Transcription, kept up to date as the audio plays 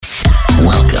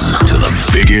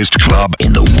biggest club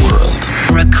in the world.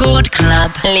 Record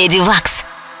Club. Lady Wax.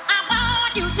 I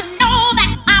want you to know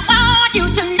that. I want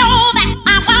you to know that.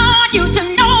 I want you to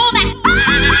know that.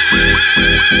 I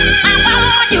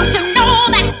want you to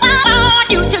know that. I want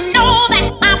you to know that.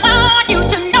 I want you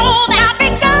to know that. I'll be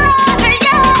good to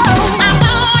you. I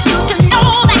want you to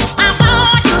know that. I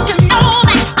want you to know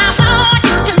that. I want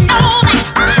you to know that.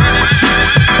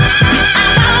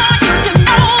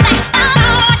 I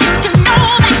want you to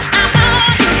know that. I want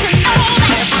you to know that.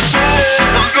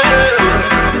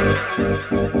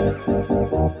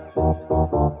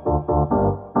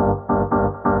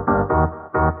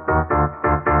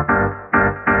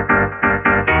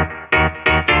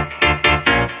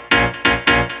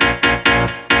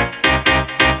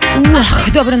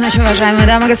 Доброй ночи, уважаемые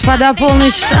дамы и господа.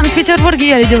 Полночь в Санкт-Петербурге.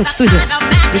 Я Леди Лакс студию.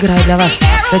 Играю для вас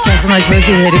до часа ночи в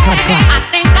эфире Рекорд Клаб.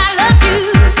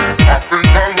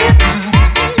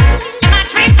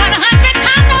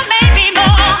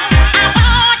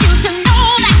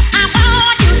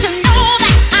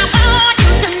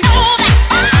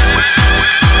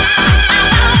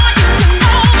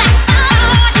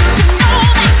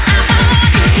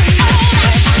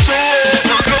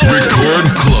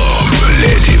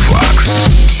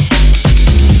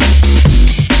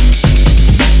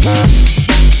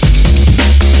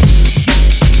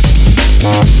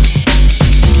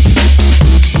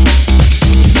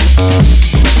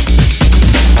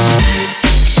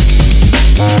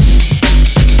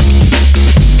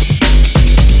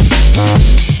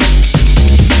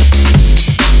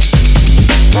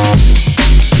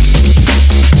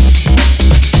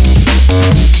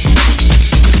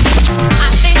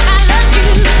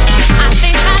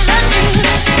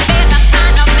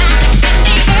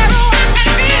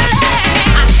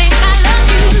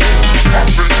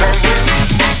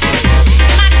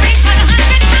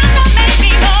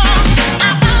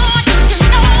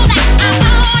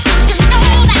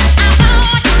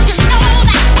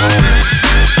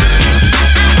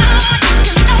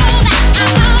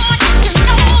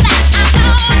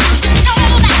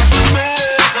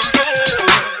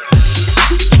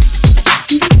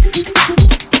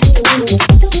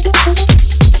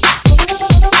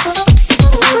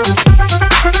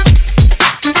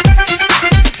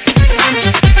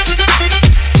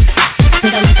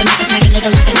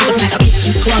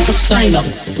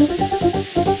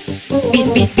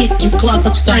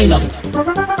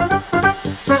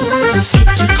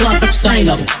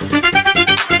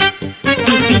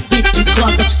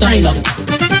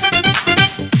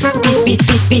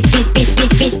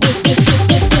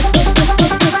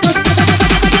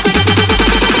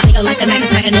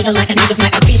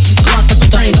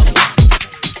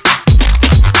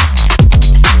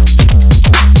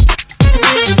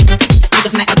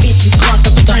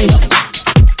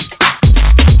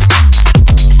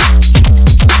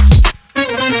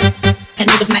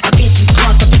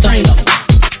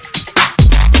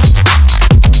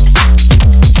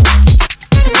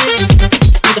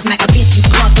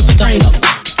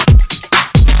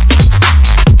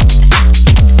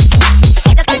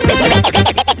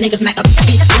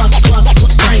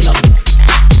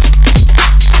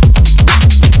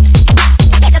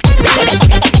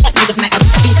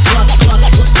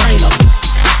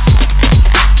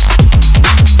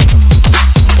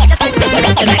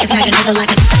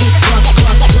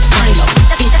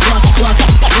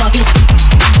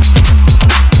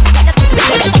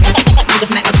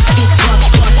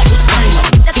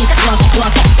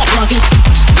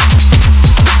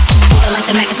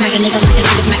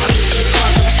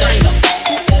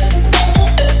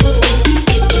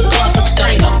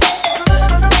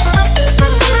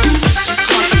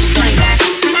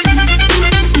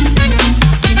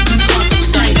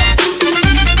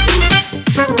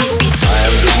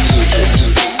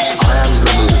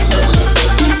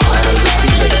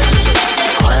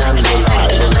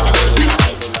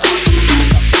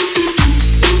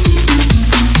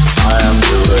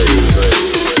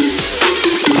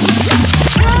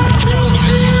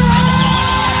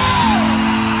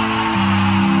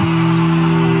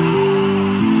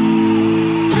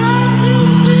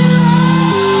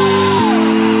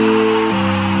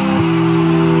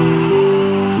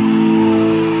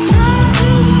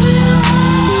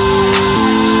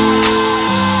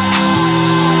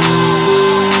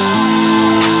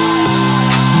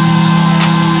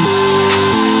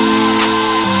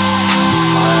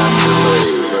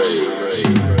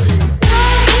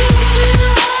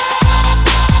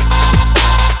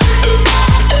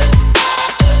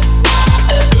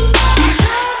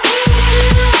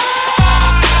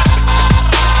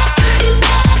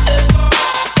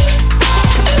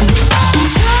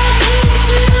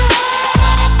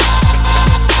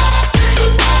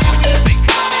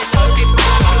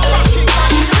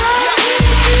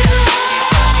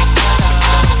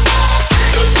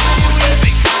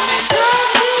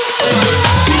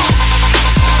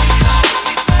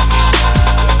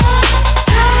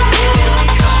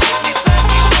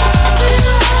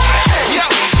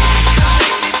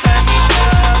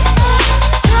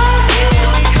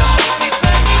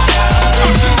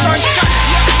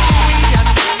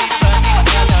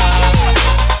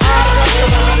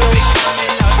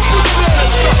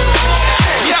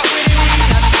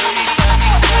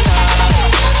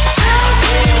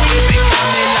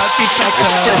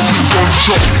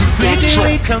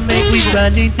 weed, come make we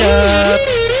burn it up.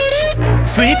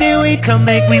 Free the weed, come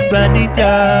make we burn it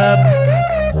up.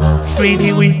 Free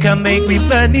the weed, come make we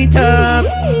burn it up.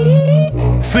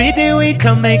 Free the weed,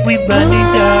 come make we burn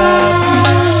it up.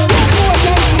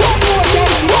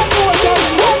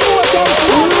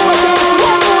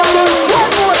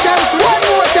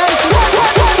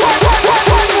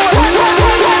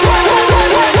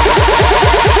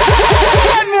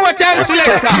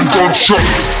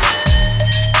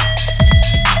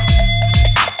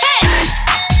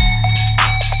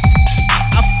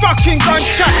 A fucking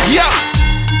gunshot. Yeah.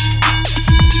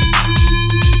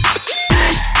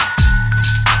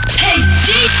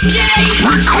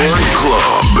 Record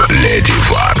Club. Lady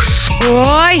Wax.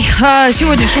 Ой,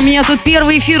 сегодня ж у меня тут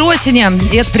первый эфир осени.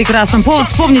 И это прекрасно. Повод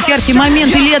вспомнить яркие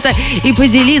моменты лета и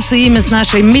поделиться ими с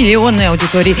нашей миллионной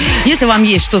аудиторией. Если вам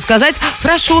есть что сказать,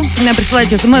 прошу,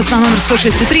 присылайте смс на номер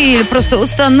 106.3 или просто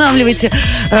устанавливайте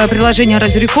приложение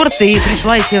Радио Рекорд и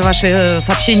присылайте ваши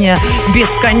сообщения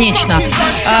бесконечно.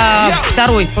 В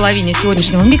второй половине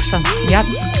сегодняшнего микса я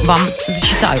вам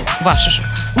зачитаю ваши же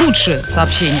лучшие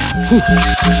сообщения.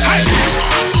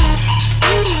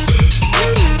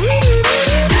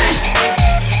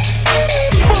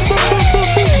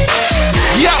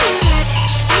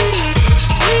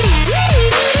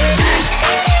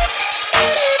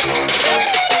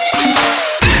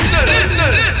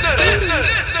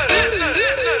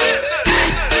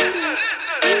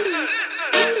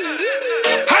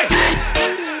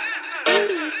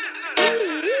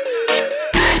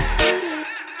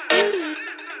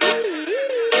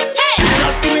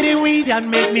 And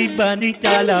make me burn it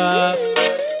all up.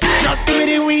 Just give me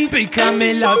the weed, because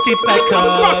me love sit back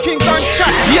up. Fucking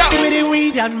gunshot. Just give me the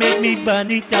weed and make me burn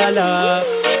it all up.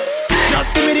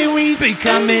 Just give me the weed,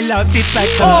 because me love sit back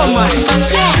up. Oh my God.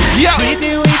 Yeah. Free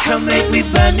the weed, come make me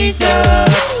burn it up.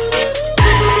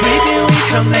 Free the weed,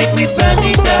 come make me burn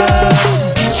it up.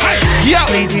 Yeah.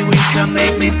 Free the weed, come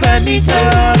make me burn it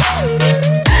up.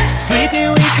 Free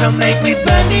the weed, come make me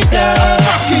burn it up.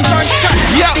 Fucking gunshot.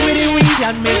 Yeah. Give me the weed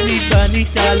and make me burn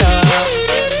it all up.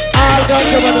 I got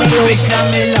you, man.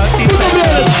 Because me love it back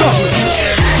up.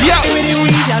 Yeah. Give me the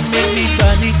weed and make me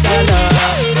burn it all up.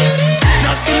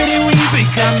 Just give me the weed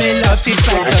because me love it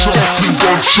back up.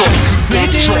 Free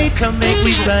the weed, come make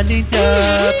me burn it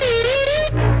up.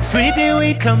 Free the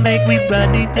weed, come make me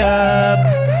burn it up.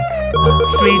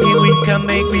 Free the weed, come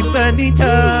make me burn it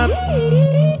up.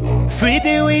 Free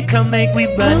the weed, come make me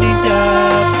burn it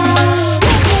up.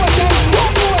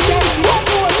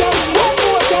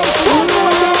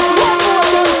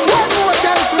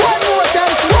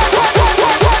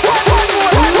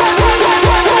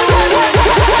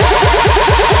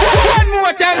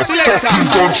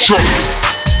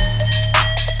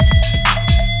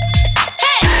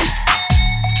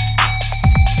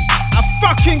 A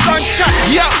fucking gunshot.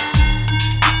 Yeah.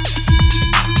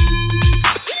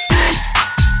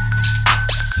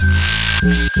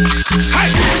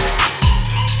 Hey.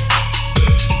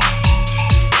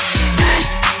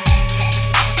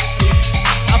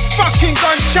 A fucking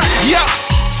gunshot. Yeah.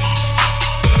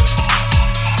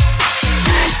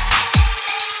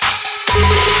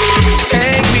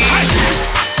 Take me.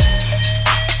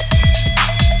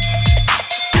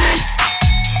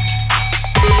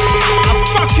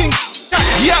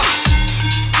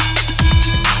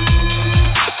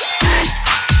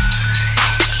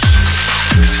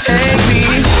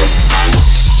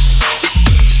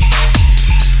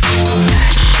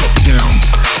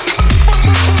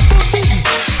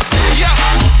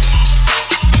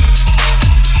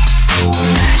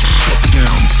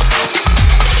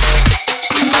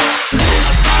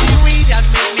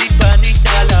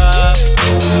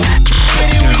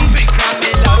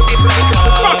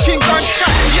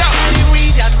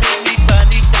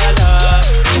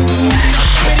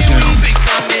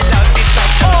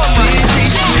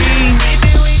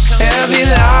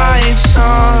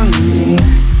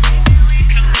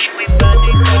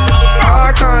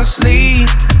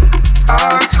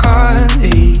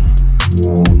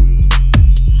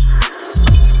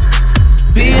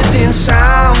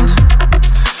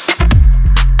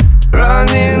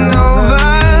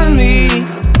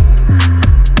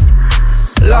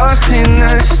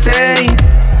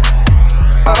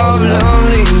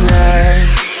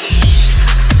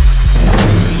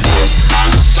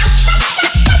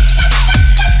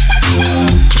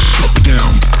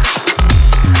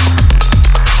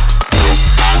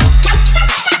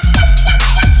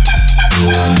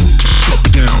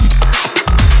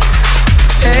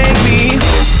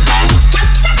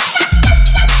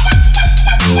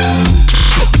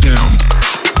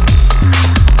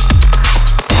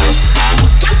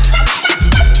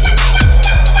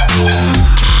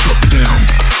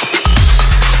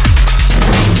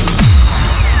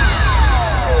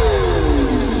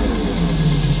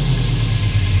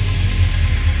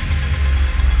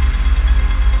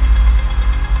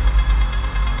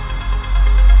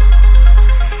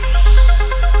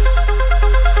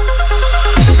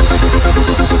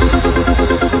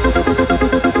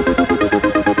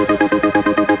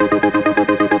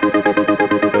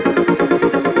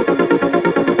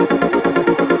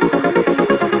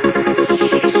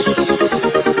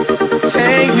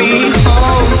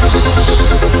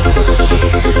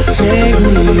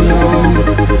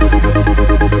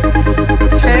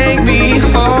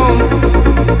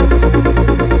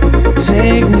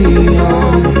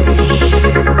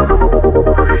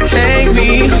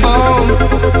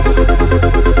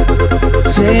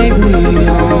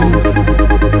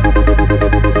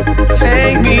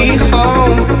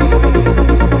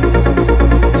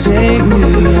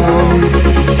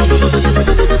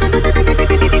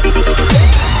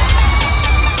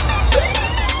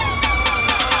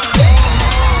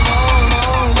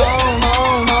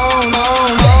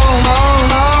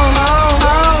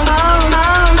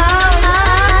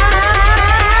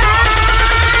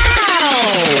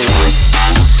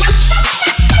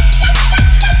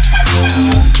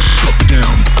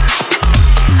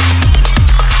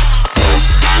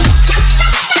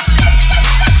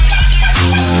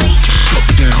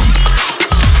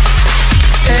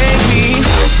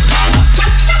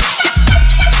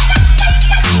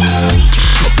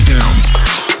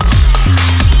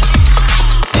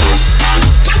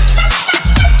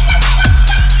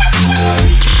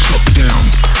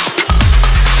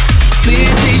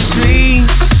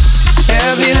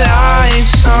 heavy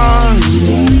lights on.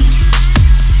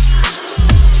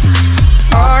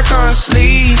 I can't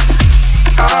sleep,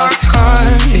 I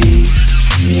can't eat.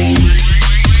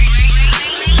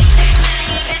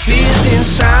 Freezing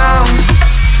sound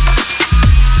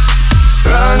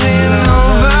running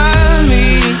over me.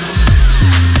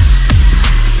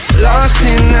 Lost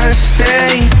in a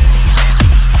state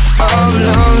of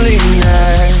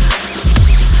loneliness.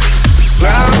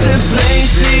 Round the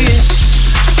places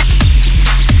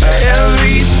at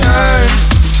every turn.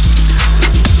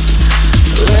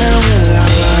 Where will I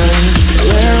run?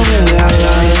 Where will I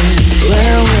run?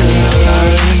 Where will I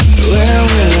run? Where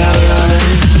will I run?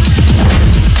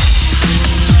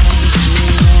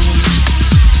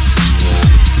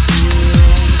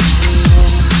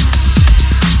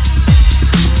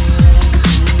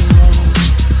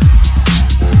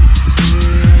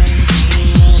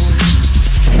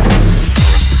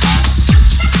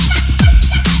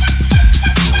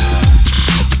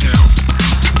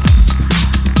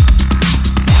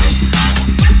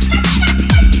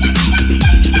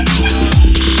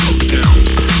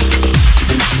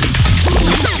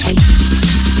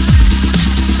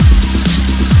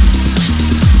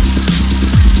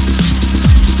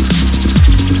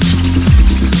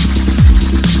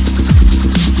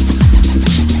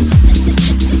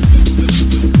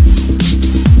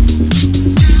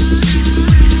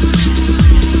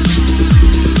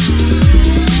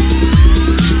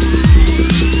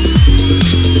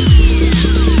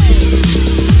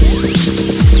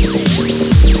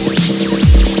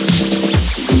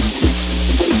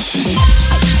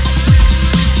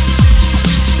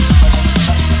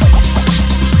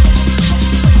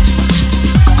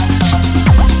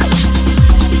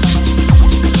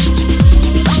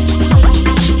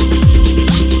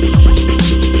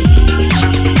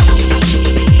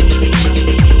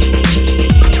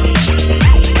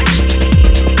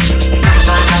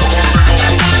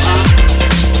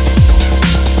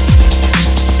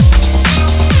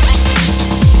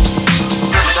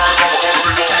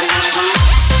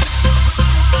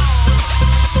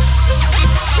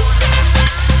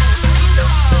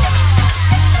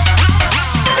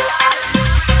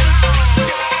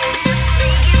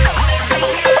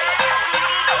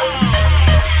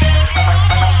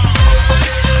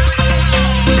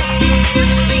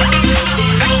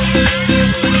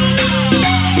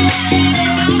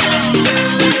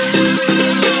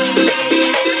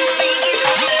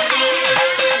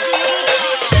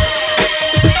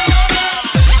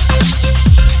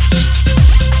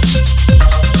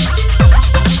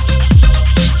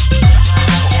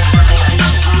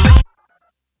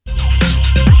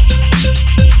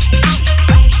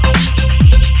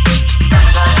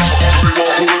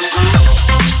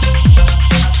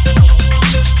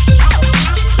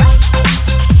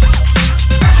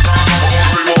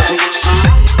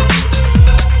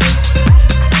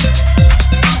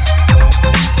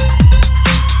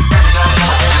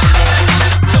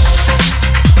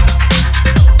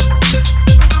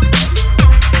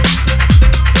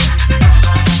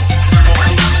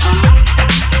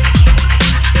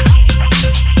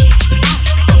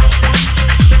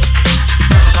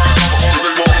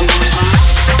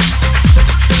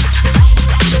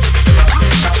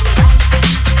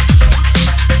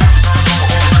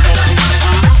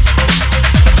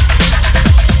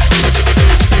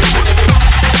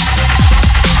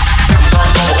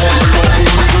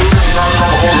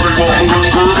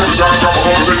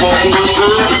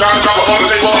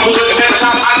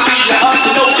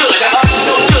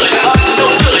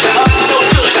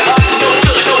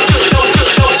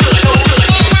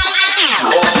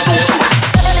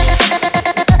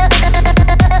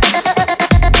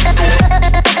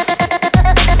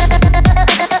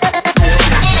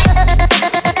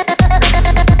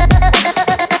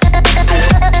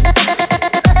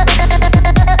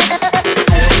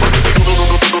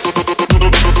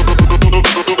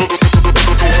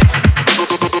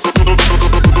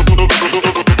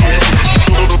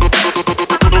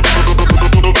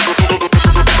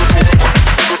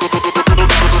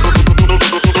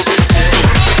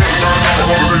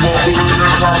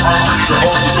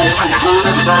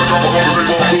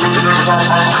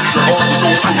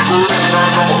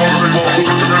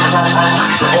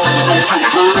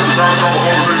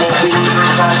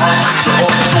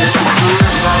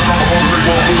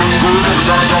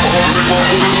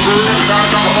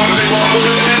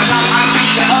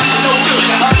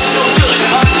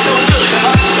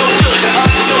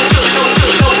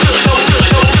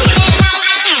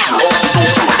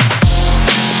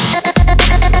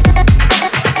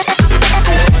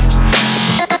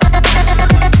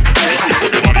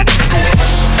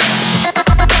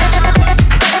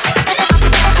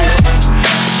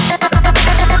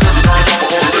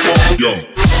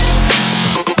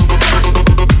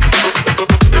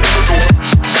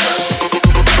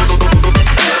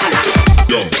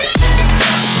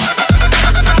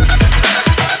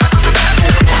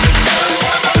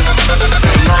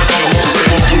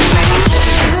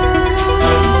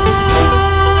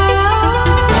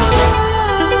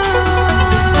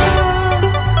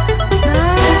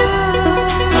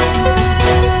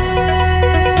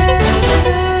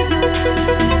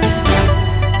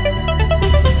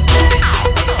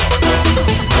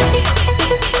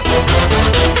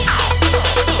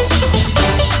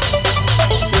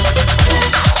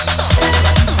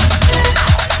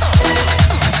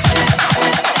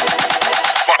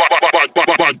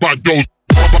 Make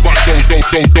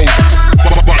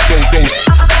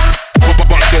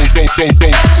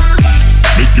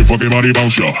your fucking body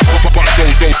bounce, yeah.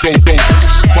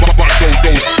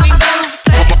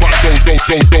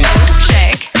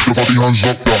 Shake. Put your fucking hands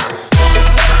up, yeah.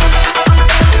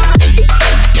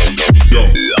 Yo.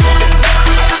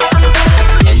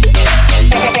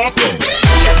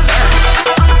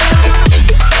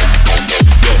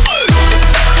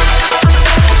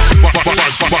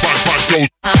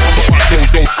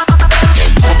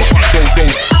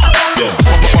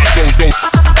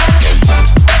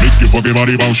 Make your fucking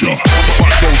body bounce, yeah.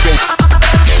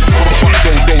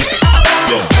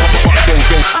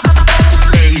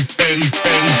 Hey, hey,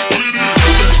 hey.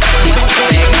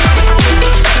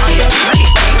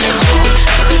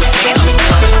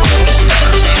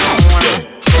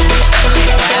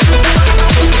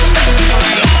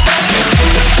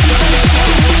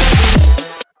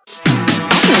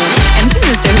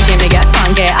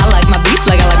 I like my beats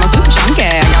like I like my super chunky.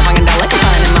 I got my like a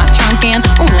fun in my trunk and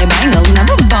only bangle,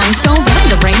 never bunk. Go round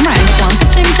the ring, rang, plunk,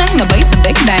 ching, chang, the bass, a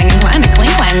big bang, and clang, a cling,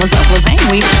 clang, what's up, was hang,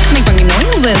 we make funky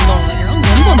noises. All the girls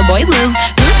in for the boys lives.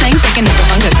 New thing, shaking, it's a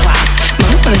funk clap.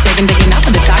 Most of the taking, digging out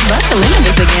for the talk, but the limit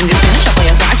is begin, just finish up,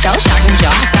 play a shock, shell, shock, and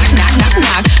jock, sack, knock, knock,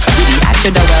 knock. Funky beat at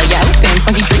your door, well, yeah, we spin,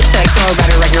 funky treats to explore,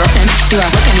 better wreck your open. You are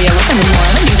hooking, you're looking, and more.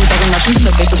 The music doesn't rush into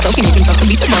the bass, it's soaking, you can feel the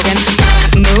beats are broken.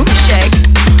 Move, shake.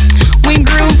 We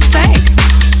groove, take.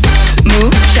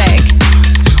 Move, shake.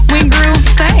 We groove,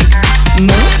 take.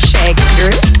 Move, shake,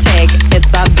 groove, take.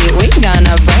 It's a beat we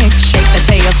gonna break. Shake the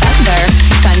tail feather.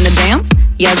 Time to dance?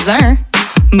 Yes, sir.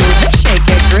 Move it, shake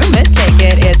it, groove it, take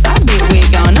it. It's a beat we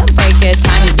gonna break it.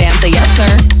 Time to dance? Yes,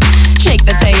 sir. Shake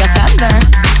the tail feather.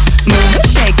 Move it,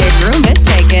 shake it, groove it,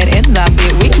 take it. It's a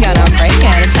beat we gonna break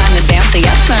it. It's time to dance?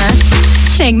 Yes, sir.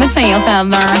 Shake the tail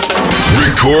feather.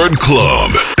 Record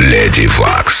Club. Lady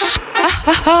Wax.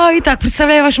 Итак,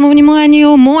 представляю вашему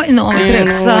вниманию мой новый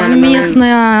трек,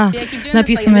 совместно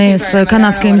написанный с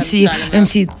канадской MC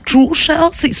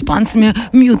Jkhz с испанцами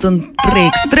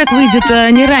Mutantbreakz. Трек выйдет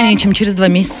не ранее, чем через 2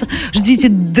 месяца. Ждите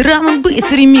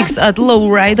драм-н-бейс ремикс от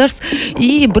Rhades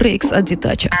и Breaks от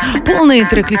Detach. Полный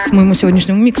трек-лист к моему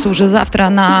сегодняшнему миксу уже завтра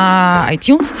на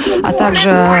iTunes, а также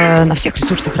на всех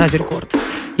ресурсах Радио Рекорд.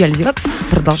 Я Леди Вакс,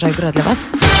 продолжаю играть для вас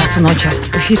часу ночи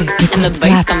в эфире. And the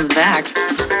bass comes back.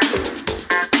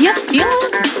 You feel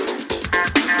it?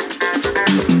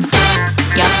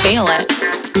 You feel it?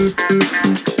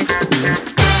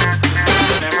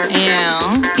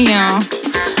 Yeah.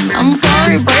 I'm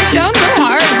sorry, breakdowns are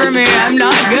hard for me. I'm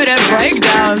not good at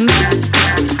breakdowns.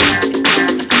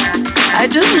 I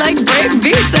just like break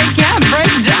beats. I can't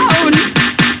break down.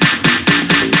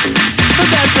 But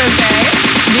that's okay,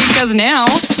 because now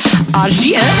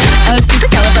shit.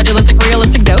 Supercalifragilistic,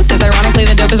 realistic doses. Ironically,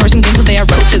 the dope is worse than things that they are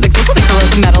roaches. Exclusively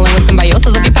corrosive, meddling with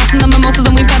symbiosis. If you passing the mimosas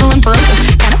and we peddling ferocious.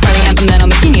 Kind of party anthem then on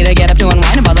the key to get up to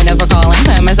unwind about the nasal call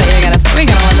anthem. I say you gotta start, we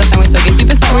gonna let this time we so get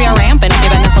super star, we are ramping. If you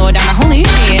better slow it down, holy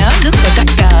shit.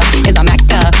 Discoteca is a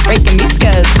mecca. Breaking beats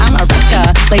cause I'm a wrecker.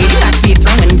 Lady Wax be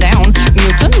throwing down.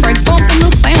 Mutantbreakz bumping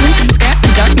the sound. Scrap the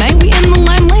dark night, we in the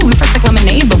limelight. We first like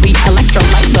lemonade, but we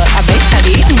electrolyte. But I base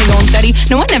heavy and we going steady.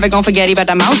 No, I'm never gonna forget about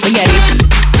that mouse spaghetti.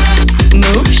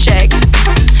 Move, shake,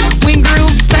 we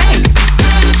groove, take.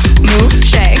 Move,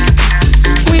 shake,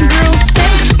 we groove,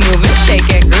 take. Move it, shake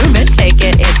it, groove it, take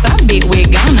it. It's a beat, we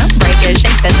gonna break it.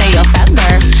 Shake the tail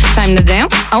feather. Time to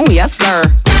dance? Oh yes, sir.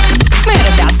 Mad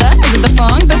about that, is it the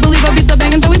funk? Best believe our beats are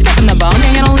banging, so we scuffing the bone.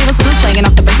 Hanging on, leave us with a slanging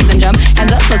off the breakies and jump.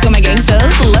 Hands up, let's go, my gangsters,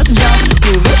 let's jump.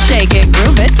 Move it, shake it,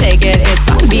 groove it, take it. It's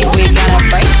a beat, we gonna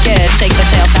break it. Shake the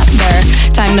tail feather.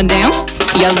 Time to dance?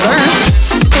 Yes, sir.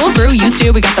 Pull through, used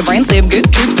to, we got the brain sleep. Good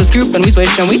troops, the scoop, and we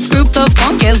switch and we scoop. The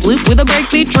funk is loop with a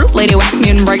breakbeat troop. Lady Wax,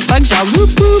 Mutantbreakz, bug shell, whoop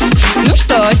whoop. Ну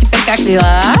что, теперь как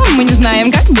дела? Мы не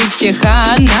знаем, как быть тихо.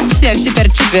 Нас всех теперь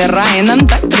четверо, и нам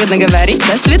так трудно говорить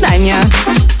до свидания.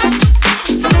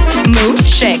 Move,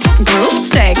 shake, groove,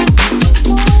 take.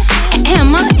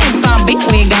 Emma, it's a beat,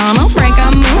 we gonna break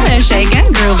a move and shake and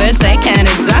groove it, take. And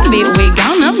it's a beat, we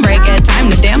gonna break it. Time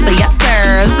to dance, yes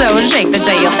sir. So shake the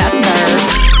tail feather.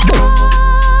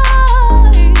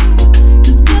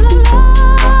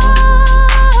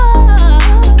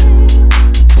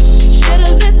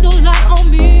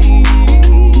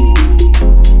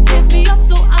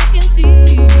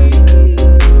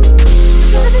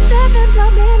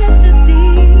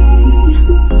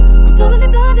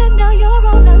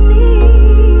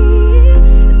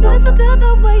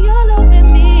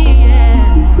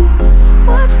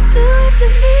 What you doing to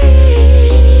me?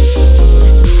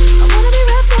 I wanna be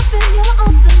wrapped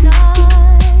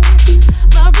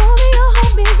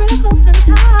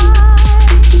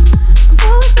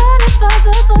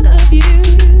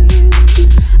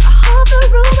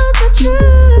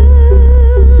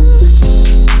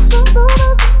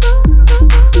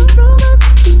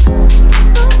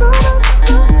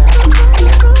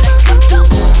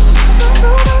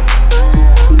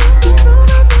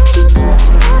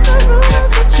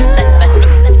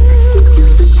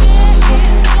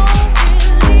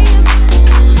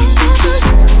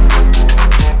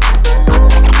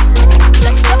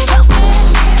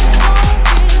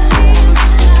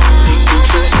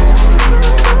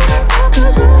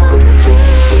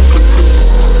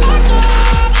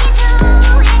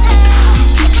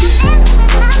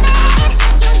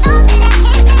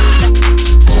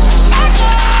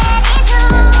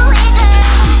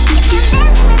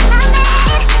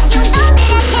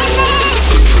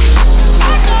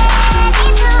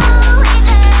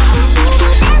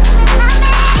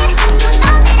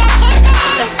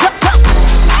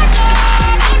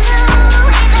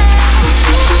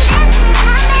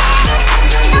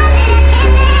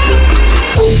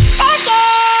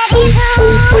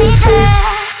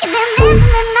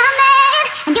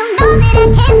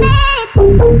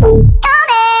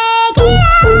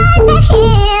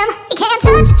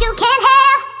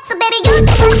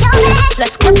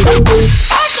Let's go. Let's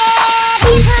get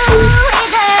into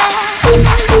it, girl.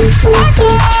 Let's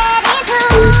get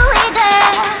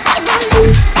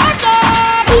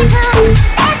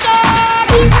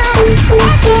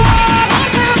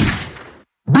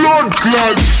Blood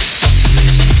clot.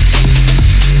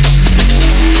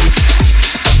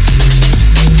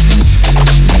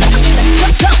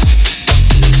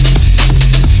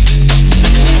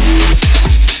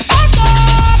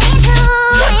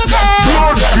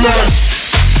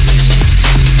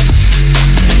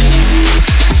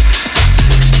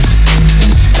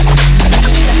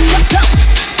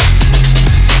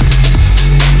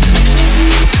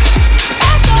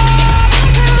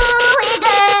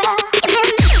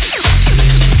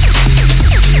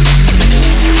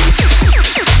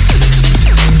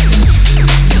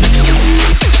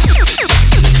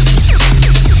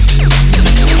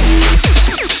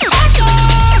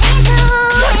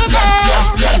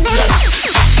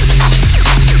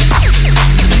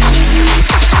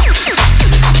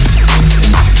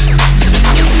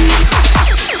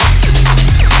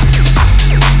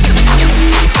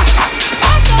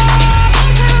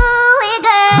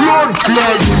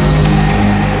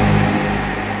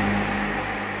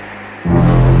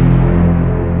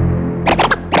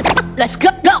 Let's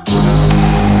go, go.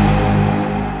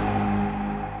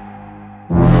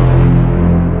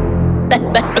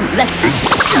 Let's go, go.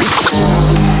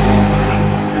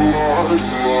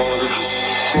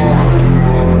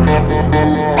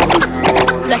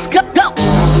 Let's go, go.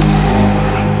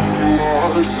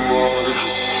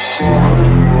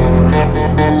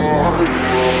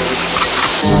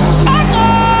 Let's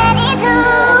get into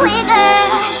it, girl.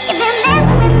 If you're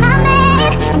messing with my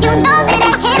man, you know that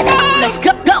I can't stand. Let's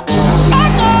get into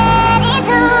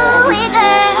it,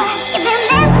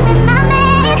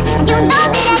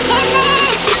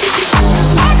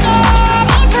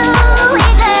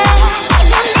 girl. If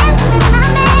you're messing with my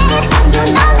man, you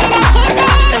know that I can't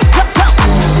stand. Let's go, go.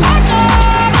 Let's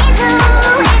get into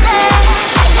it, girl. If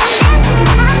you're messing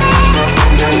with my man,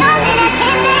 you know that I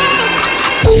can't stand.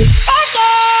 Let's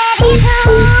get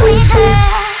into it, girl.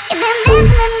 If you're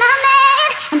messing with my man,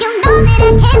 you know that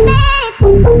I can't stand.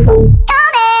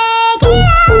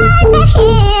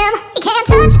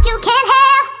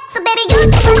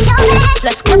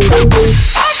 Let's go.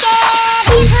 Let's get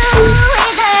into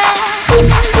it, girl.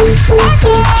 Let's get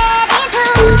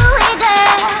into it, girl.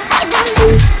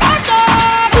 Let's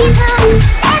get into.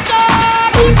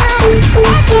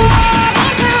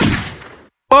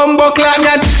 Bumbo clap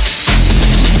me.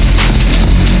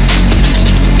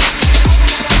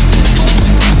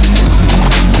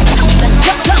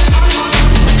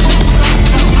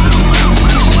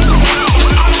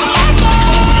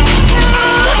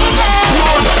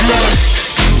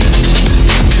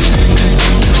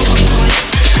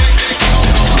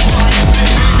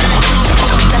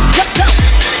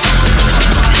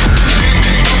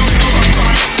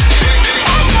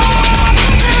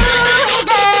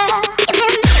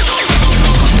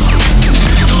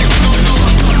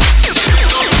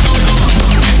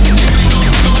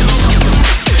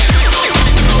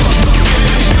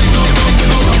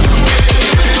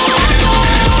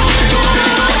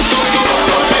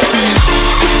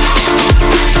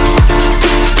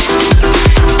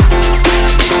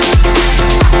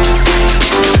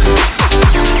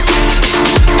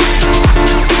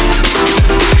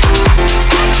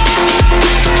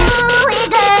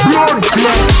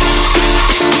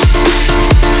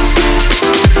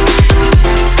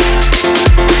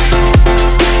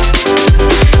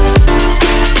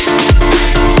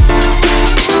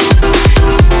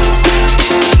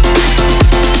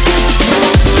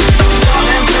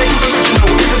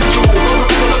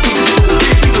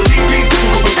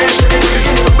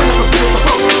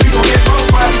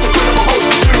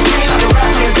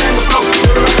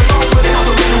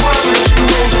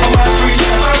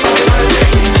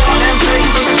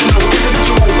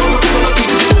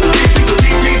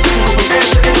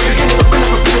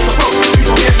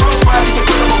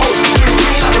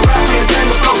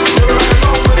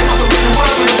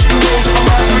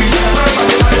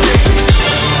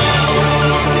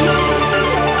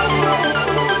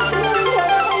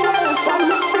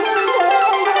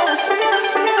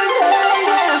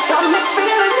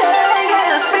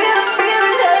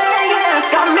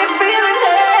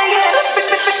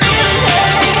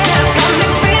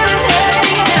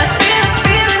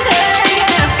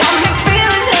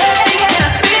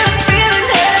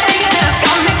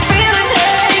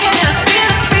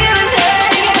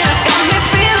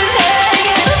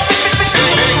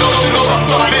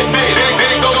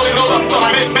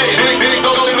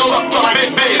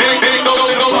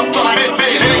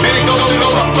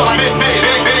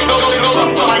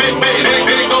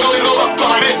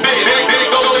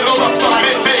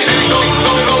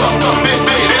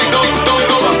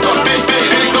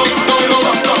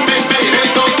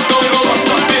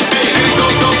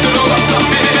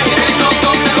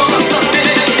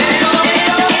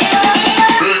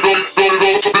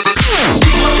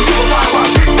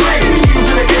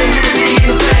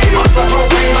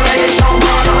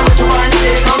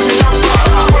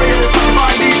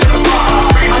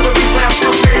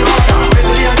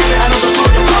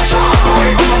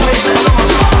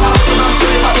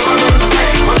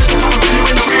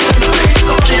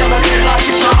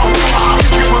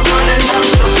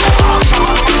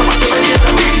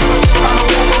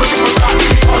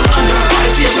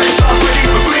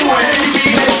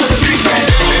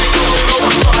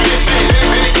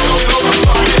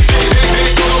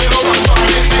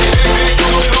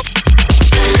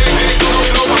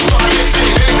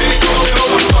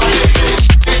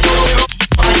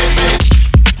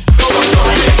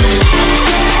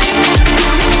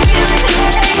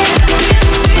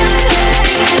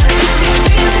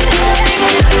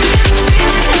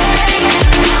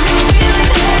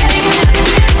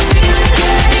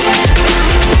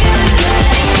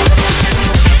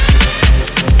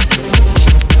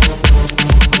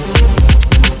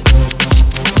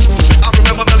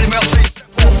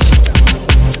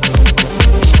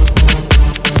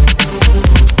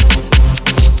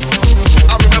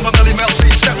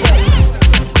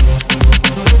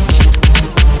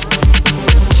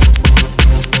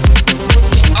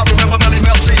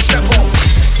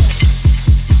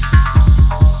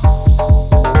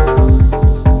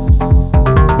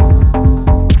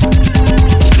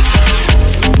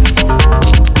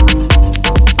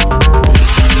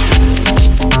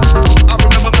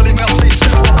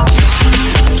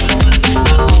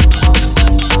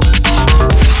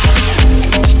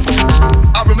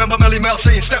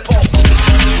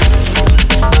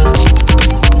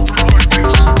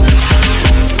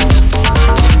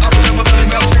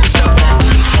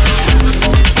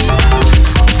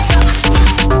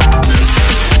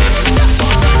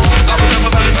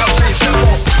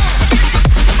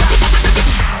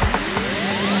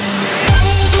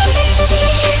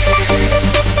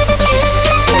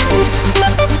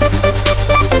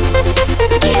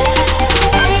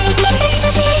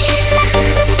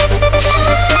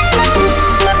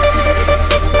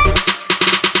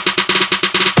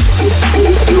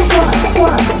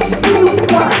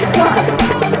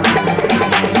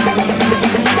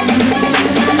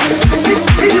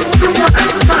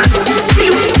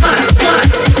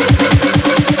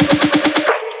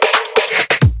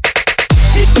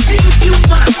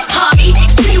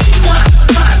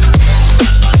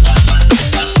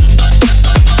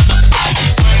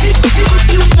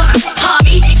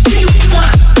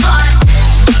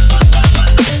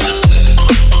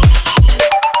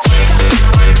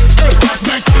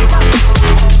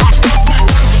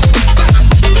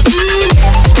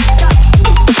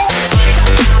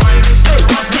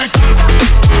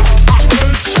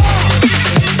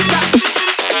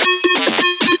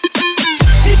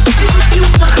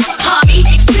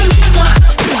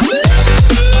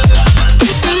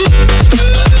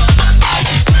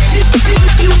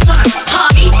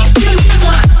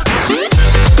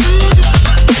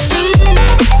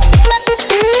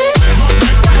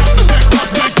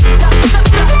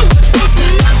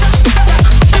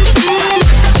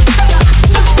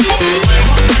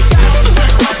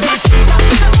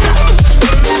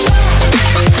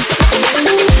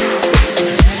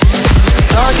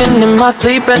 In my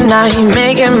sleep at night,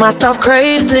 making myself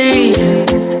crazy.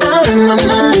 Out of my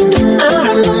mind, out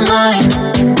of my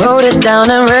mind. Wrote it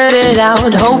down and read it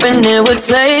out, hoping it would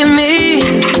save me.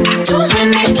 Too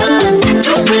many times,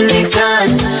 too many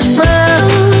times. Well,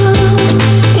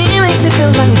 he makes it feel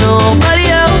like nobody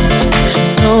else,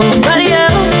 nobody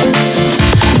else.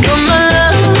 But my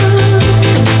love,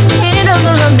 he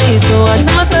doesn't love me, so I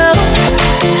tell myself,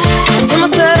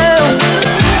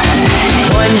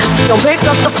 don't pick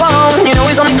up the phone, you know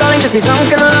he's only calling cause he's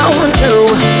drunk and alone. 2,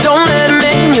 don't let him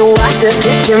in, you have to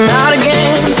kick him out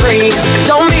again. 3,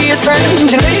 don't be his friend,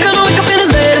 you know you're gonna wake up in his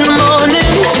bed in the morning.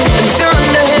 And if you're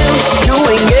under him, you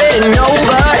ain't getting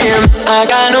over him. I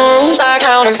got no rules, I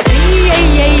count him.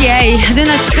 Эй-эй-эй,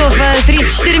 12 часов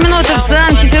 34 минуты в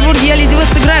Санкт-Петербурге. Я Леди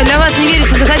играю. Для вас не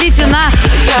верите, заходите на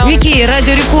Вики,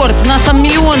 Радио Рекорд. У нас там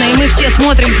миллионы, и мы все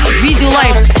смотрим видео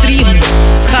лайв стрим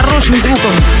с хорошим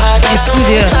звуком из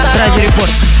студии Радио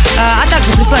Рекорд. А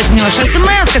также присылайте мне ваши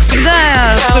смс, как всегда,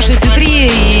 163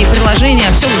 и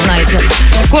приложение, все вы знаете.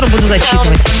 Скоро буду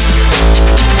зачитывать.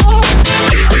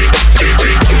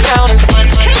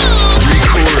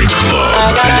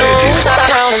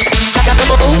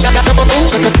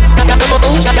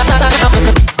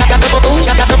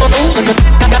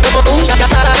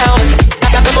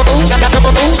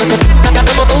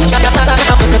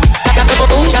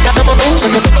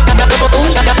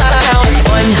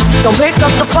 Don't pick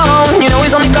up the phone, you know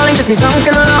he's only calling cause he's drunk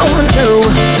and alone. 2,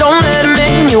 don't let him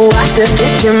in, you have to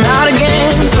kick him out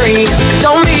again. 3,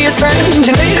 don't be his friend,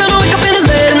 you know you're gonna wake up in his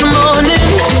bed in the morning.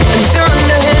 And if you're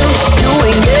under him, you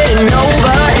ain't getting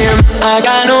over him. I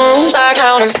got no rules, I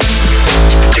count him.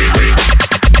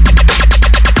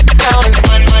 Count him.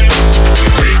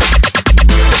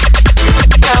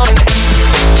 Count him.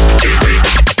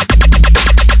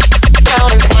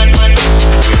 Count him.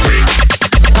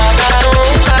 I got no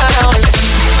rules, I count him.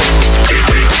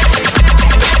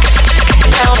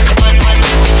 Count him. Count him.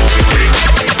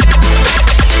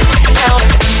 Count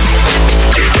him.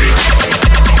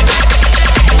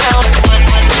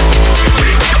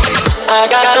 I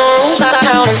got no rules, I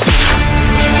count him.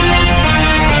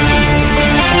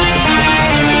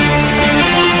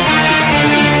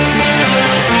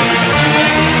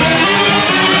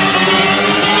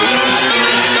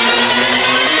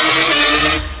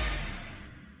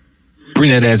 Bring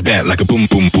that ass back like a boom,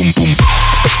 boom, boom, boom.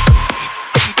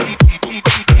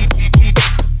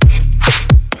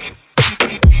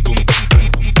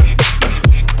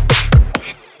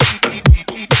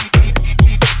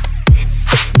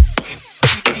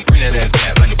 Bring that ass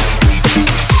back like a boom, boom, boom.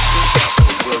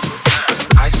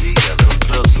 I see as a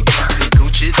puzzle. The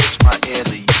Gucci, this my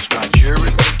alias. My jury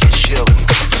make it shiver.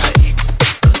 I equal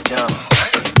a dumb.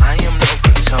 I am no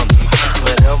pretender.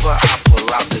 Whatever I pull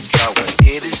out the drawer,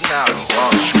 it is not a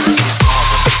wrong. It's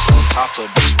marvelous. On top of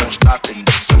this, won't stop in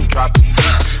this. I'm dropping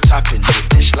this, topping it.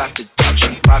 Then slap the top,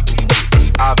 she popping it.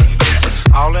 It's obvious.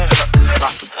 All in her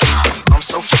esophagus. I'm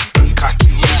so fucking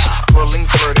cocky, rich. Pulling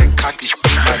for that cocky shit.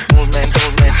 Like moon man,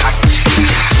 hockey shit.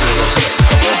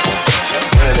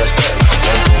 That's bad like a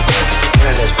boom boom.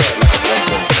 That's bad like a boom boom. That's bad like a boom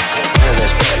boom.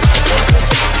 That's bad like a boom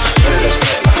boom.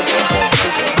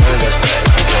 That's bad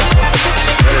like a boom boom.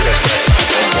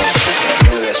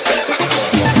 That's bad like a boom boom. That's bad like a boom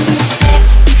boom.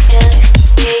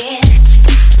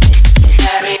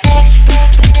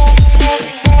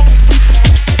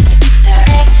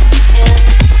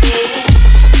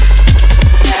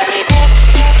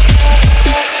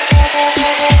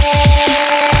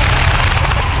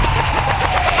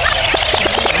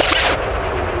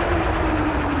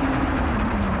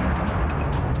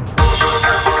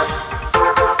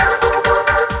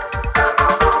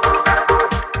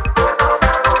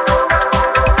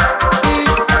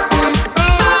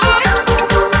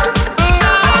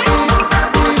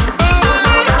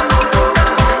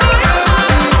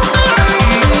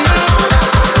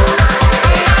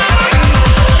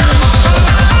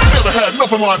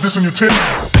 nothing like this in your tail.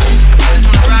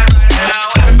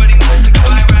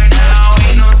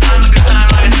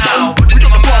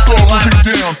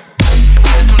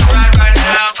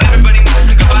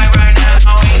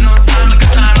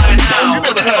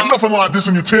 Nothing like this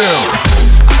in your tail. I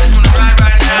just wanna ride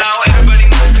right now. Everybody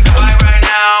wanna take a bite right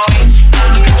now.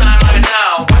 Time like a time right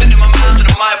now. Put it in my mouth and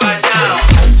I might bite down.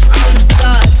 I'm the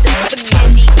sauce, it's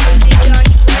spaghetti. They don't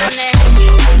done it.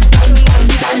 Soon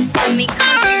you gotta send me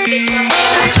country, bitch.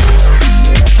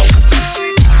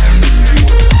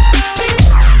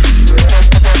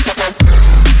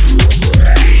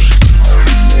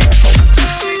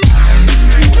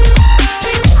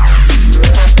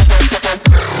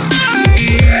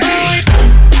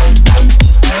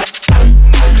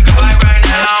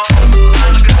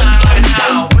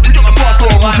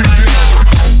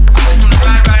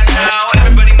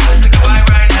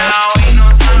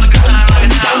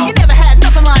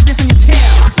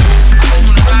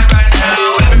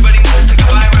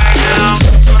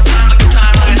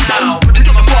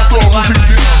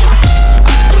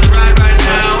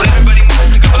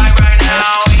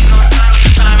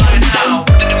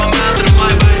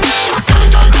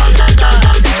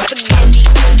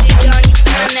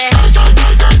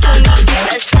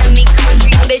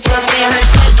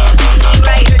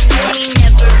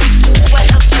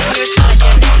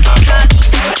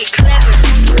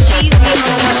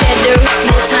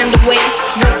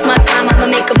 Waste my time, I'ma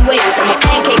make them wait. I'm a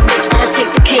pancake bitch, when I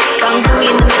take the cake. I'm gooey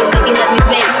in the middle, baby, let me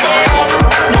bake.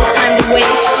 No time to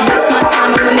waste my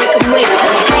time, I'ma make them wait.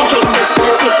 I'm a pancake bitch, when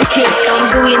I take the cake. I'm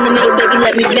gooey in the middle, baby,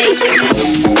 let me bake.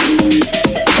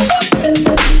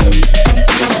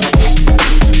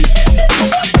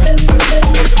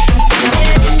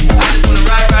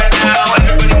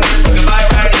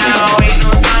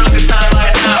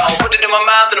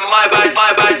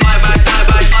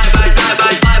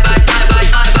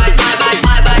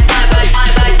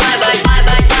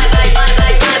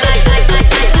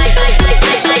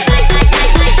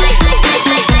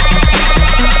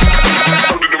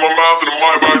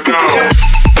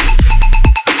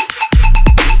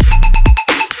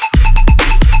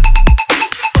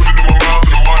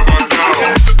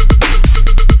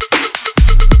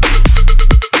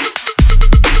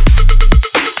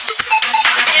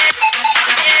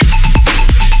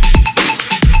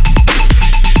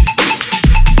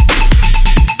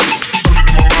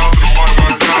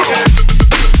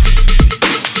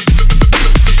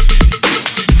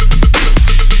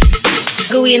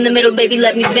 In the middle, baby,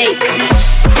 let me bake.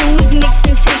 Who's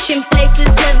mixing, switching places?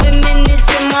 7 minutes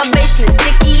in my basement.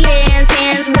 Sticky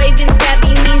hands waving,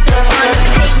 scabby knees up on the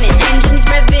pavement. Engines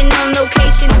revving on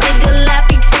location. Did a lap,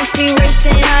 he thinks me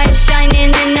racing. Eyes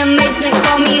shining in amazement.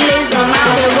 Call me Liz, I'm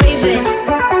out here waving.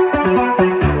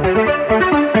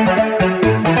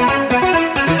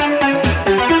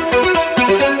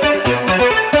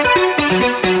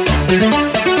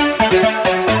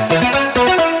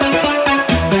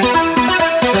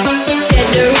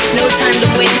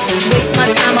 Waste my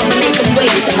time, I'ma make them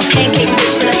wait. I'm a pancake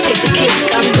bitch, but I take the cake.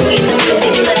 I'm gooey in the middle,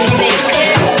 baby, let me bake.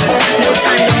 No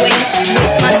time to waste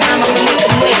my time, I'ma make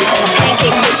them wait. I'm a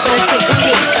pancake bitch, but I take the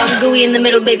cake. I'm gooey in the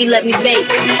middle, baby, let me bake.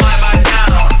 Bye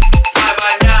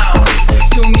down, listen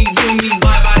to me, you me,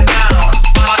 bye down.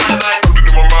 Put it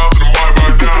in my mouth and bye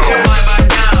down.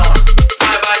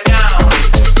 Bye down,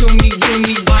 listen to me, you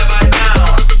me, bye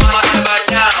down.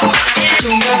 To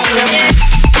me.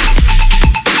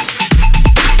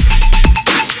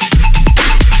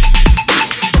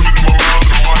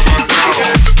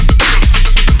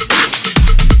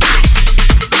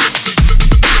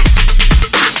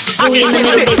 In the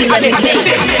middle, baby, let me bake.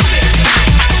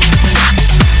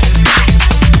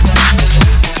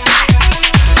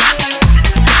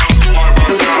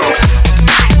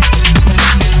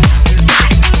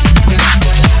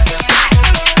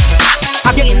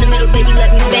 In the middle, baby,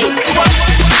 let me bake.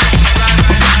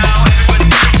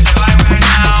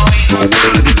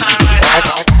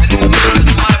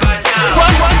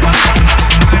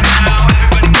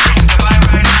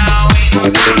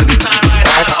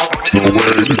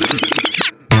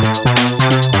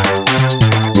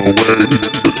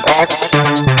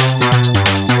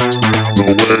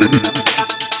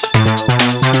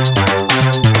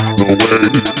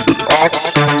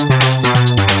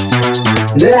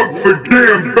 Once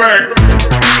again, back.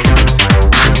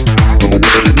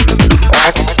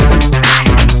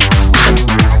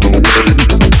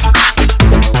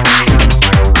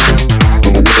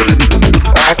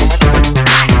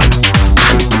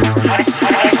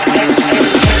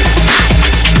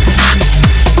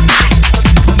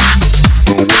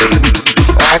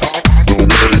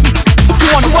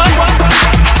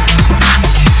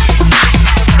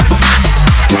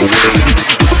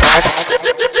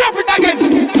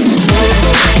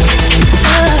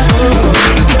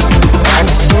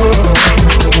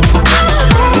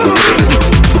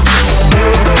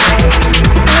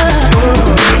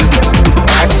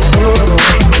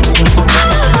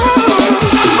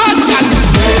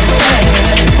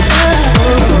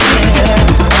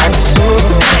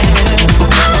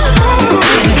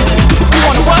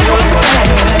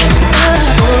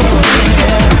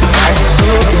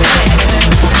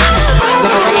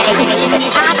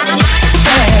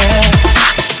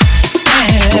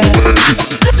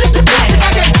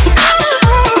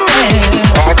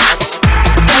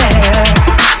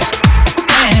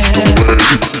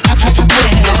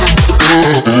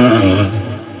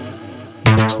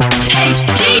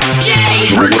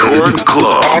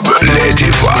 Club.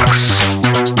 Lady Fox.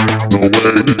 No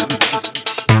way.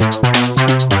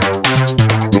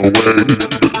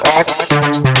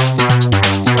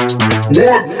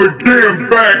 Once again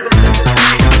back.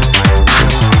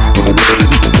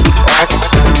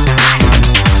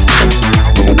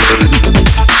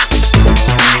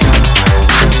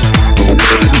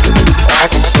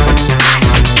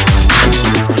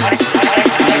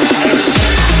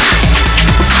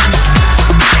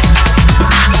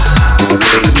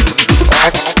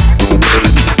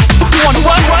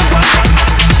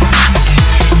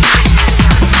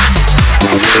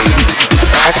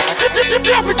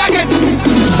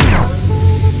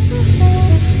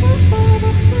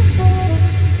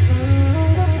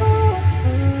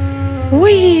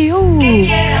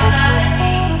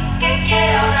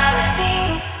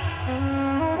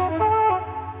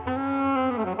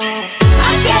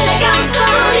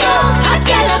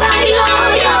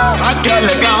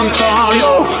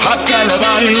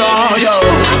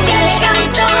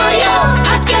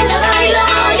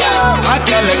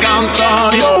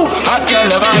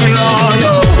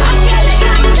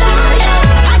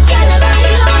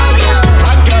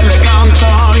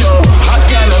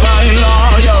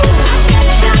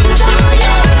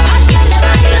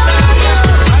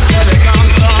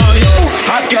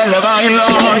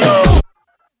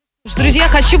 Друзья,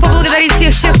 хочу поблагодарить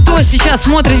всех тех, кто сейчас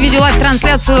смотрит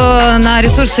видео-лайв-трансляцию на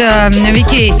ресурсе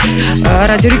VK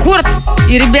Радио Рекорд.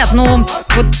 И, ребят, ну,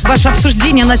 вот ваше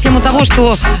обсуждение на тему того,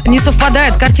 что не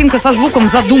совпадает картинка со звуком,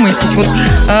 задумайтесь. Вот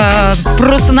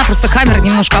просто-напросто камеры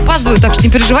немножко опаздывают, так что не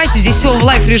переживайте, здесь все в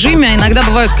лайв-режиме. Иногда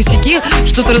бывают косяки,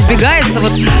 что-то разбегается,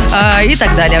 вот, и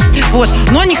так далее. Вот.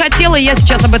 Но не хотела я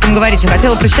сейчас об этом говорить. Я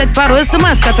хотела прочитать пару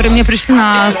смс, которые мне пришли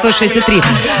на 106.3.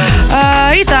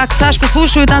 Итак, Сашку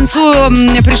слушаю, танцую.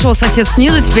 Пришел сосед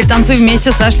снизу, теперь танцуй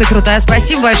вместе. Саш, ты крутая.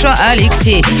 Спасибо большое,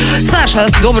 Алексей. Саша,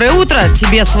 доброе утро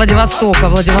тебе с Владивостока.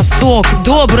 Владивосток,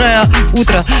 доброе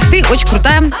утро. Ты очень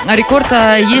крутая. Рекорд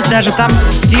есть даже там,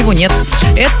 где его нет.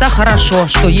 Это хорошо,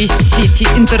 что есть сети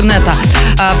интернета.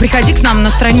 Приходи к нам на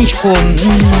страничку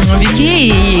VK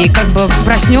и как бы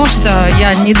проснешься.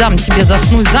 Я не дам тебе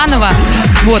заснуть заново.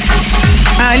 Вот.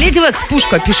 Леди Векс,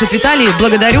 пушка, пишет Виталий.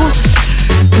 Благодарю.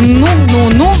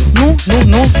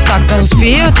 Ну. Так-то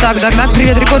успею. Так.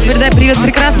 Привет, Рекорд. Передай привет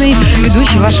прекрасной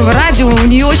ведущей вашего радио. У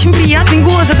нее очень приятный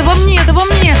голос. Это во мне.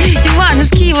 Иван из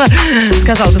Киева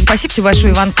сказал. Да спасибо тебе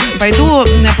большое, Иван. Пойду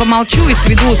помолчу и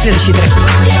сведу следующий трек.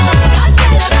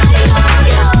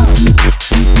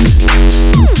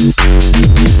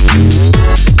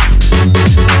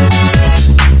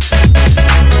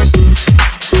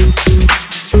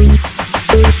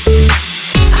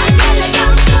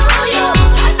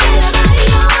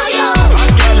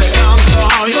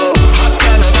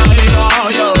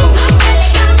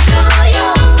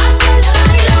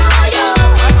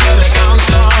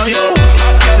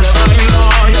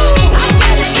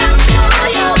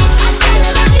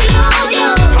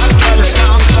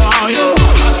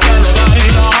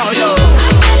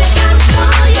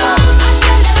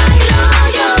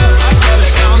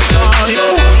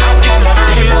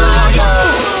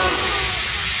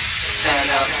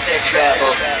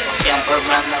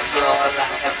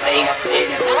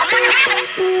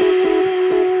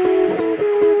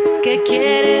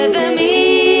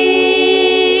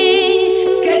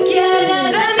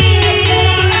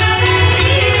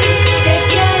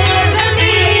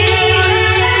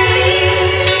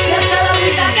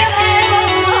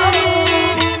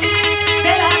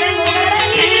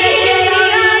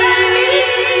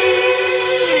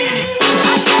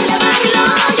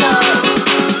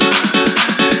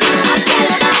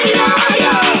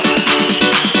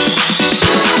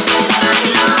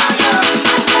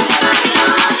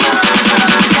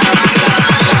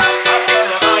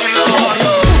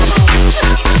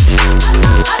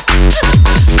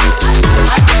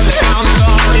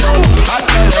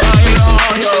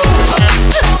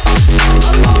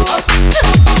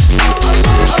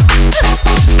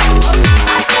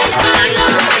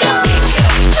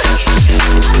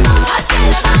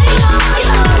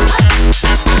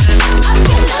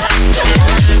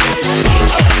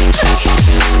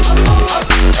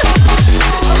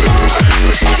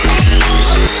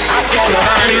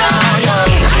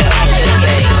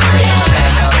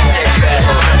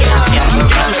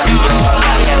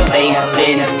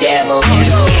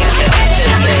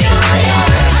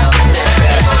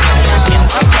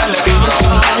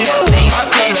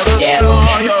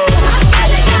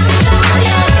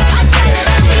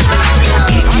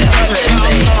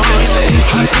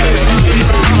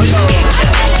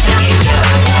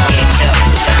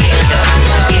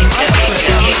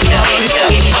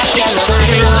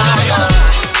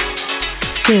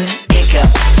 Do it. Pick up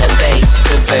the bass,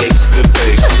 the bass, the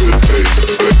bass, the bass, pick up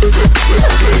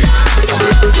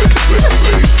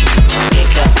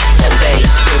the bass,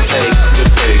 the bass, the bass, the bass, pick up the bass,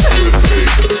 the bass,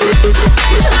 the bass, the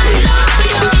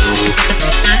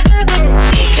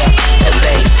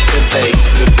bass, the bass, the bass,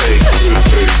 the bass,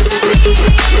 the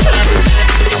bass.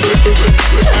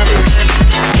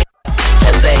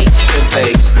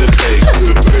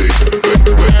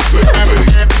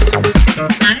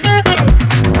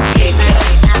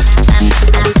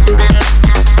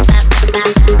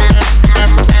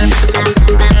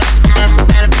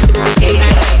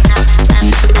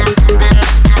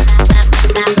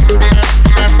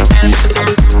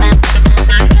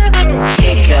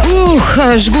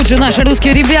 Жгут же наши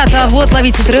русские ребята. Вот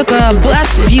ловите трек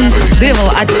Bass Pin Devil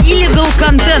от Illegal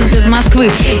Content из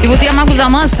Москвы. И вот я могу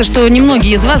замазаться, что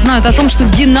немногие из вас знают о том, что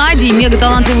Геннадий, мега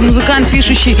талантливый музыкант,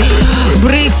 пишущий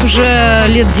брейкс уже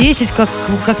лет 10,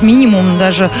 как минимум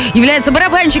даже, является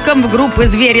барабанщиком в группе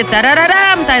 «Звери».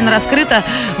 Тарарарам! Тайна раскрыта.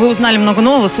 Вы узнали много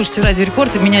нового. Слушайте Радио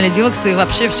Рекорд, и меняли Девоксы, и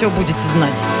вообще все будете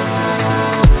знать.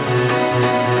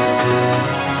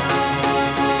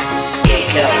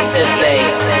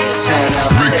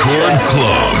 Record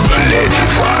Club, Lady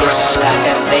Fox. Like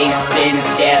a bass bitch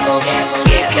devil.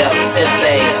 Kick up the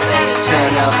bass,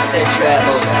 turn up the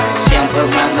treble. Jump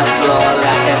around the floor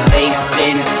like a bass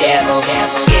bitch devil.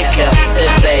 Kick up the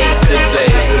bass, the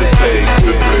bass, the bass,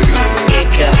 the bass.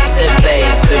 Kick up the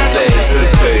bass, the bass, the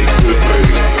bass, the bass.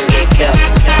 Kick up,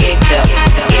 kick up,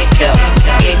 kick up,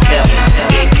 kick up,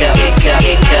 kick up, kick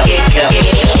up, kick up.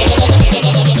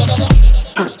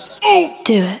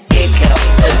 Do it. Kick up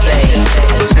the bass,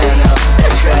 turn up the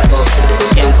treble.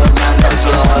 Jump around the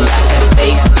floor like a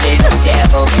bass bitch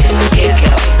devil. Kick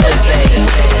up the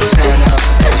bass, turn up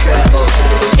the treble.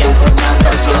 Jump around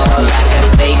the floor like a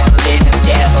bass bitch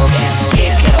devil.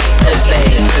 Kick up the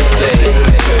bass, the bass, the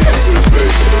bass, the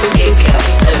bass. Kick up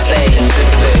the bass, the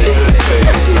bass, the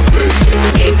bass, the bass.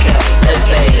 Kick up the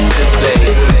bass, the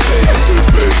bass, the bass, the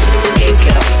bass. Kick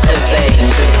up the bass,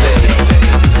 the bass.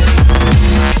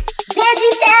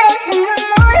 Dancing shadows in the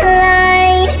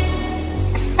moonlight,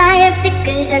 fire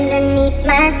flickers underneath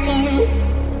my skin.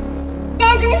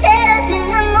 Dancing shadows in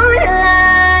the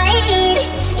moonlight,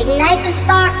 ignite the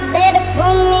spark, baby,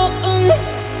 pull me in.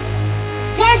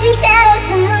 Dancing shadows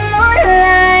in the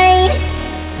moonlight,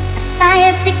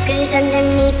 fire flickers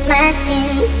underneath my skin.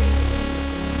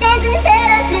 Dancing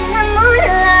shadows in the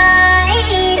moonlight,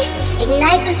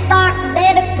 ignite the spark,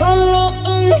 baby, pull me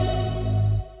in.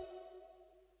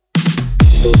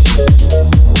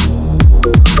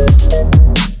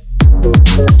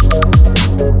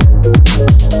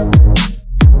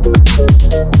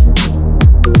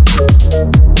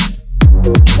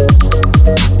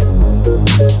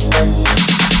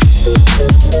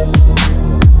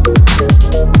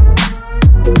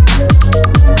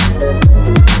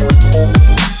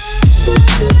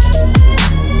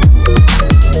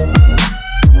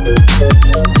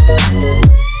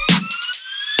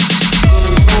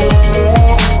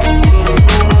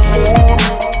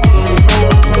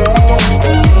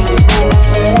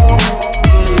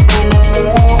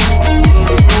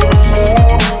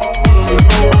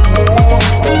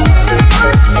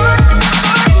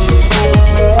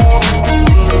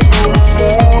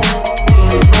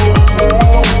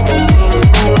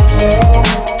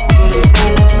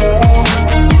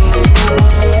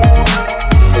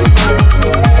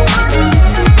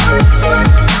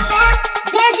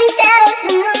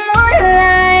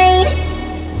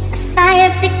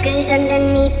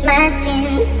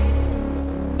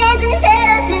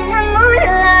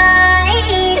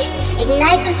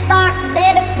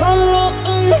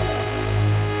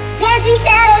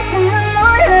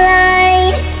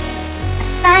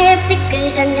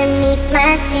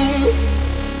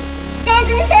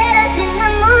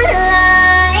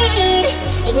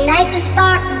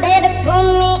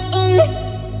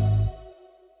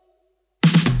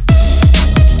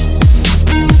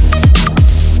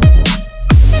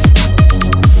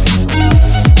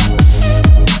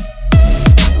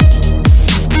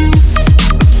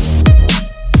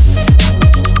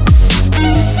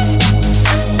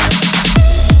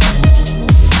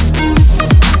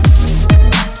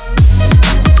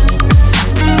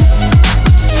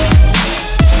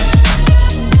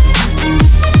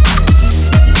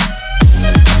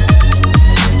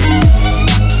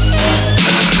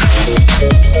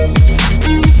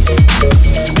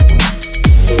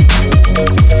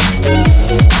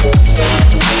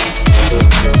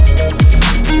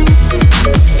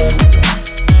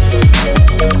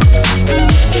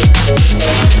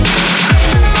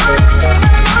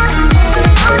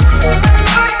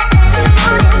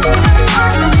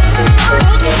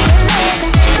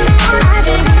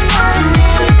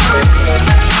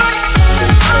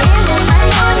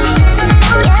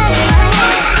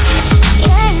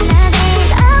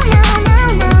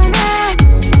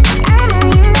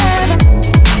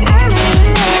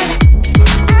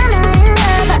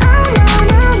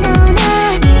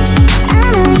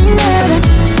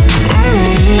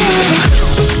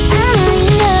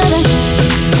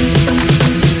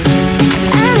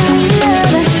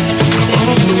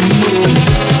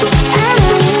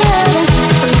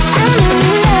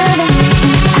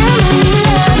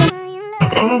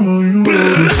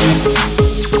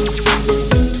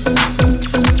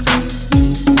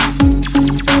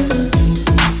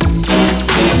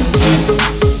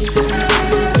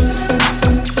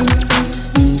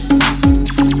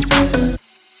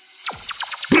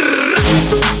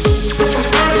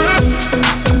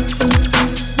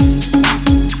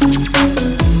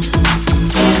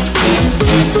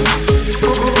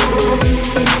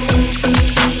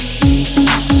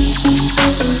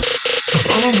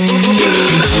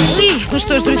 Ну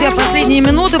что ж, друзья, последние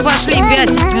минуты пошли. 5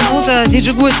 минут.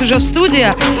 Диджей уже в студии.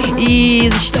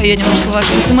 И зачитаю я немножко ваши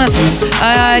смс.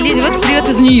 Леди Векс, привет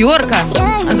из Нью-Йорка.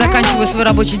 Заканчиваю свой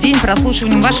рабочий день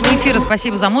прослушиванием вашего эфира.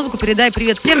 Спасибо за музыку. Передай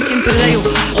привет всем передаю.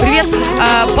 Привет,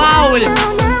 Пауль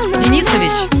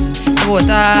Денисович. Вот,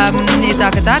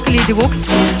 итак, Леди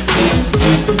Вокс.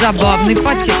 Забавный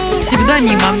подтекст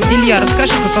псевдонима. Илья,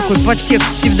 расскажи-ка, какой подтекст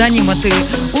псевдонима ты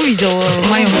увидел в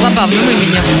моем забавном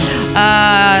имени.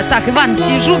 Так, Иван,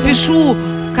 сижу, пишу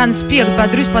конспект,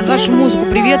 бодрюсь под вашу музыку.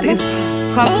 Привет из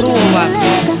Хохрова.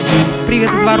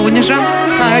 Привет из Воронежа.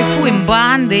 Кайфуем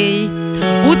бандой.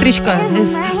 Утречка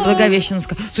из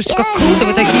Благовещенска. Слушайте, как круто,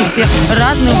 вы такие все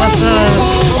разные у вас.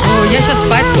 Я сейчас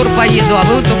спать скоро поеду, а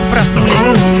вы вот только проснулись.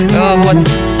 Вот.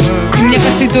 Мне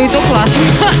кажется, и то классно.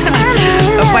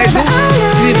 Пойду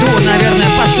сведу, наверное,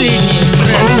 последний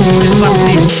трек,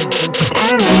 предпоследний.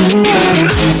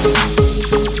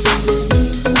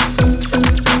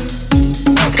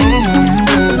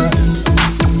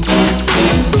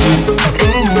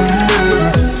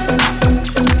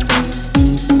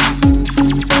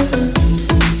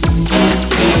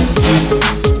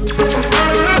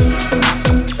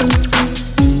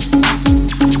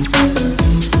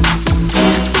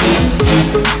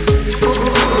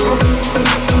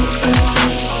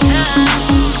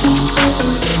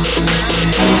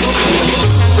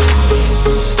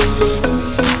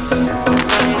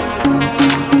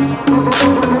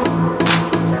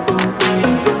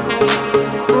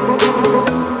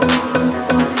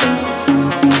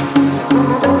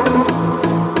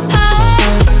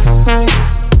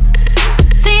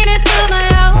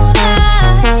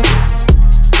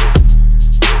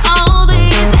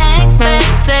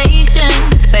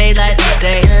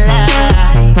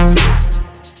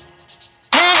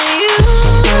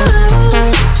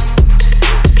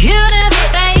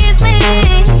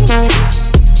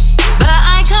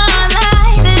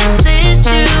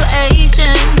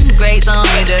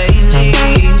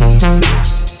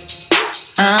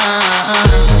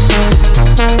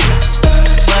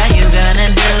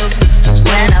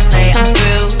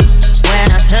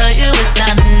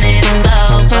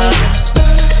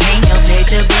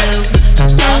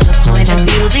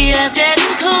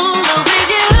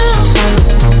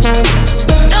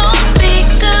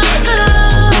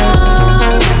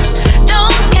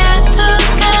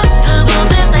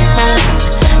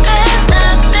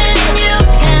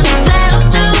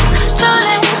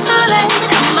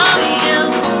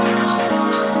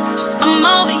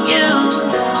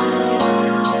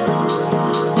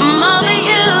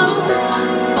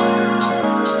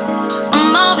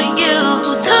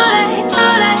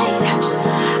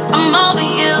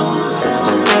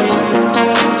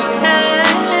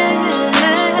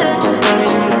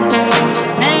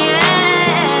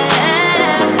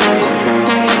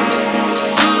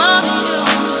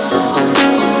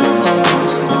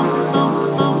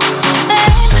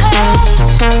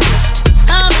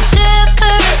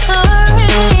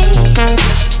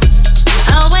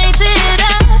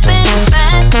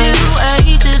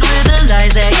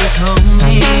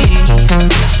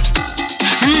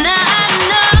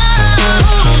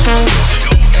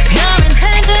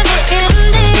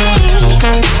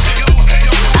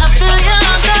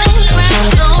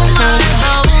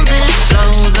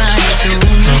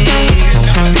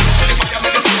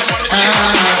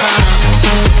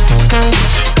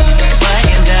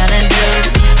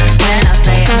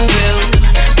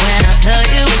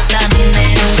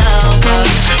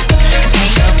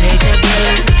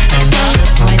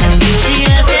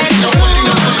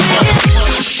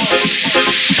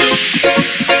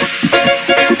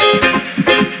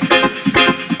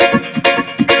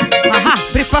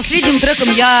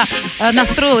 Я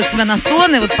настроила себя на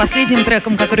сон, и вот последним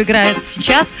треком, который играет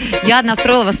сейчас, я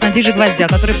настроила вас на диджей Гвоздя,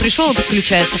 который пришел и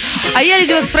подключается. А я,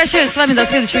 Леди Векс, прощаюсь с вами до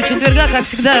следующего четверга, как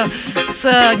всегда,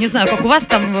 с, не знаю, как у вас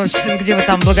там, где вы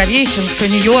там, Благовещенск,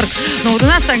 Нью-Йорк, но вот у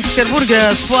нас в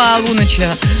Санкт-Петербурге с полуночи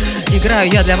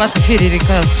играю я для вас в эфире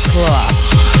Река Клаб.